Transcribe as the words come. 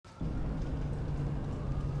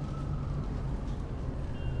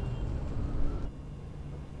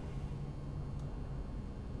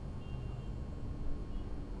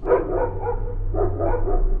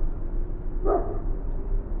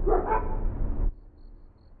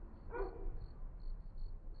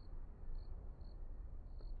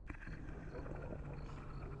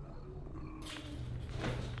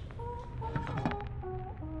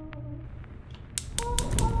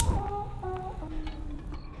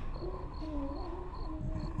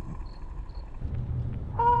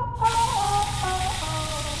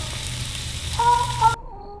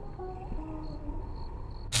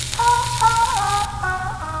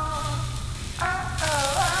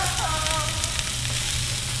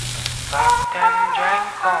Fucked and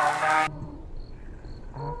drank all night.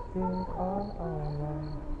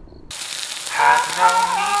 Had no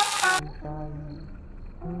need to.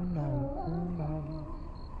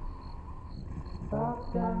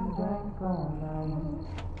 Fucked and drank all night.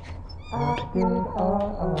 Acted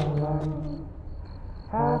all alright.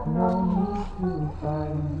 Had no need to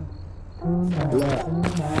fight.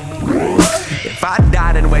 If I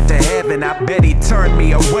died and went to heaven, I bet he'd turn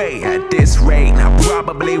me away. At this rate, I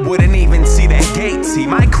probably wouldn't even see the gates. He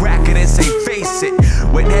might crack it and say, face it,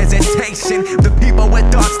 with hesitation. The people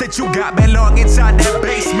with thoughts that you got belong inside that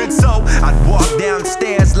basement. So I'd walk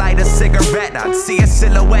downstairs, light a cigarette. I'd see a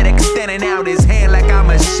silhouette extending out his hand like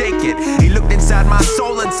I'ma shake it. He looked inside my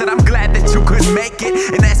soul and said, I'm glad that you could make it.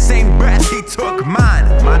 In that same breath, he took mine.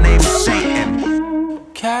 My name's Satan.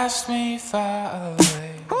 Cast me far away.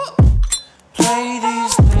 Play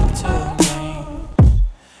these little games.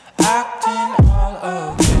 Acting all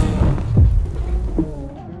okay.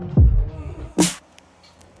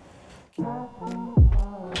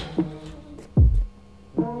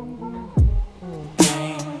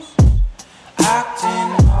 Games.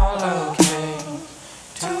 Acting all okay.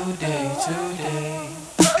 Today.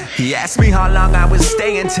 He asked me how long I was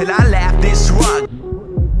staying till I laughed and shrugged.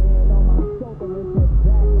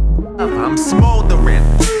 I'm smoldering.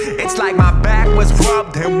 It's like my back was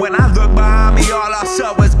rubbed, and when I looked behind me, all I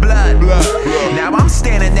saw was blood. Now I'm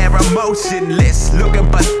standing there emotionless, looking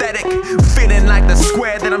pathetic, feeling like the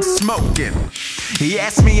square that I'm smoking. He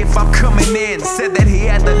asked me if I'm coming in, said that he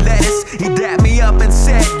had the lettuce. He dapped me up and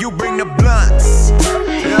said, you bring the blunts.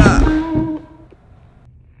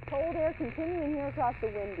 Cold air continuing here across the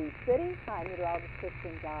windy city. Hi, meteorologist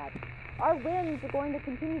Kristen Dodd. Our winds are going to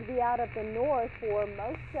continue to be out of the north for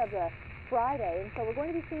most of the Friday, and so we're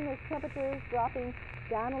going to be seeing those temperatures dropping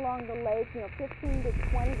down along the lake, 15 to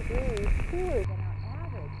 20 degrees cooler than our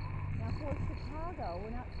average. Now for Chicago,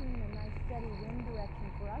 we're not seeing a nice steady wind direction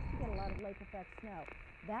for us to get a lot of lake effect snow.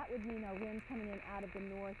 That would mean our winds coming in out of the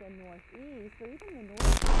north and northeast, or even the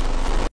north.